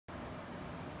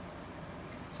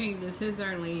Hey, this is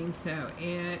Arlene. So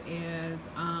it is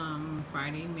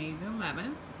Friday, May the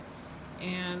 11th.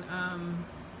 And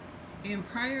in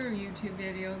prior YouTube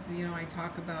videos, I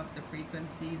talk about the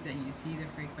frequencies and you see the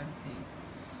frequencies.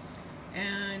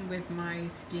 And with my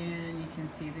skin, you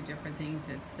can see the different things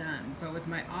it's done. But with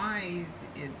my eyes,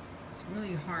 it's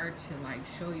really hard to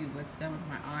show you what's done with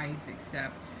my eyes,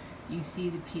 except you see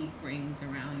the peak rings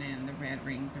around it and the red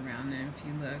rings around it. If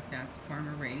you look, that's a form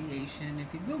of radiation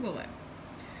if you Google it.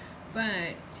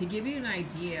 But to give you an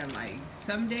idea,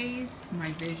 some days my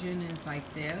vision is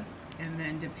like this, and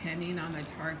then depending on the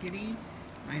targeting,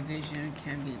 my vision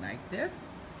can be like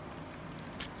this,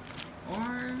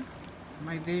 or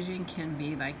my vision can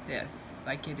be like this,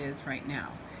 like it is right now.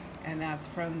 And that's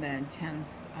from the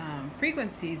intense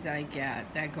frequencies that I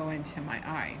get that go into my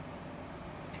eye.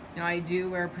 Now I do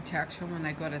wear protection when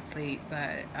I go to sleep,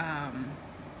 but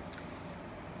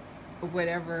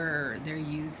whatever they're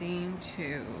using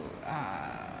to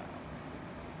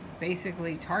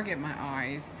basically target my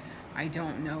eyes, I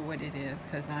don't know what it is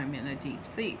because I'm in a deep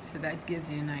sleep. So that gives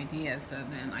you an idea. So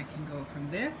then I can go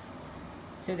from this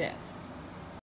to this.